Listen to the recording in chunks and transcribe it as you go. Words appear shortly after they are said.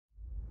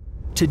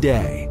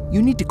Today,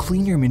 you need to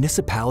clean your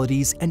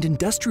municipalities and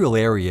industrial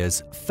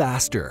areas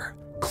faster,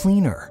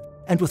 cleaner,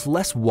 and with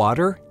less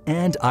water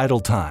and idle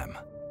time.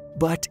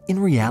 But in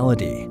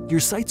reality,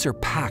 your sites are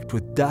packed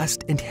with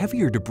dust and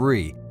heavier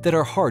debris that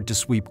are hard to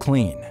sweep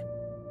clean.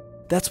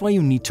 That's why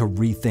you need to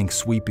rethink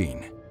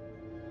sweeping.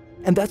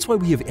 And that's why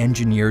we have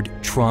engineered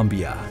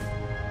Trombia.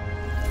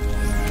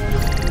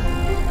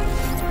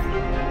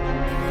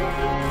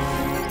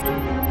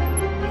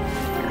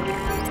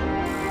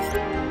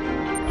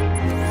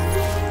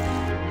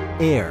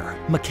 Air,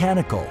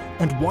 mechanical,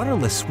 and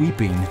waterless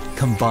sweeping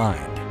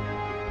combined.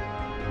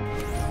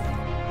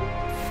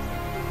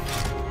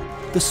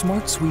 The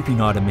smart sweeping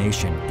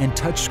automation and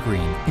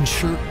touchscreen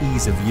ensure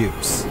ease of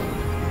use.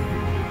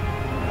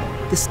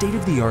 The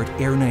state-of-the-art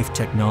airknife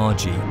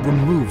technology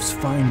removes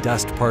fine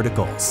dust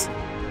particles.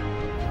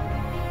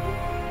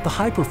 The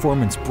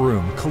high-performance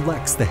broom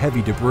collects the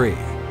heavy debris.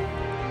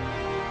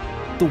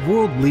 The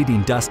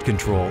world-leading dust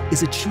control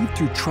is achieved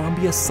through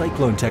Trombia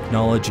Cyclone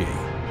technology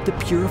that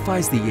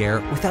purifies the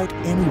air without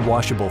any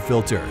washable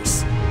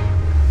filters.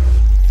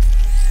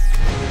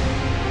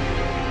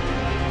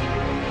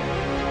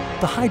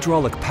 The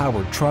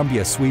hydraulic-powered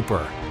Trombia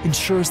Sweeper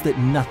ensures that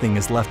nothing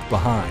is left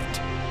behind,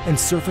 and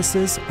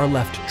surfaces are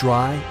left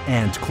dry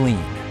and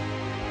clean.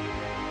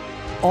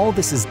 All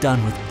this is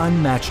done with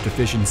unmatched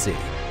efficiency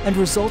and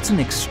results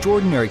in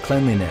extraordinary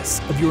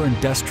cleanliness of your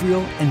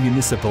industrial and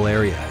municipal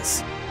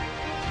areas.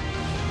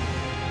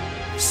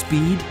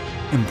 Speed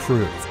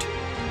improved.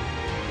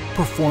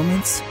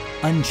 Performance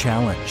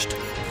unchallenged.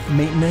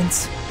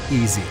 Maintenance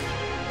easy.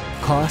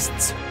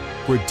 Costs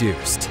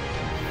reduced.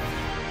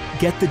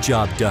 Get the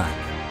job done.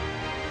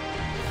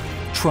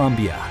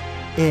 Trombia,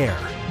 air,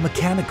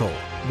 mechanical,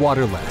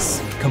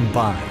 waterless,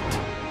 combined.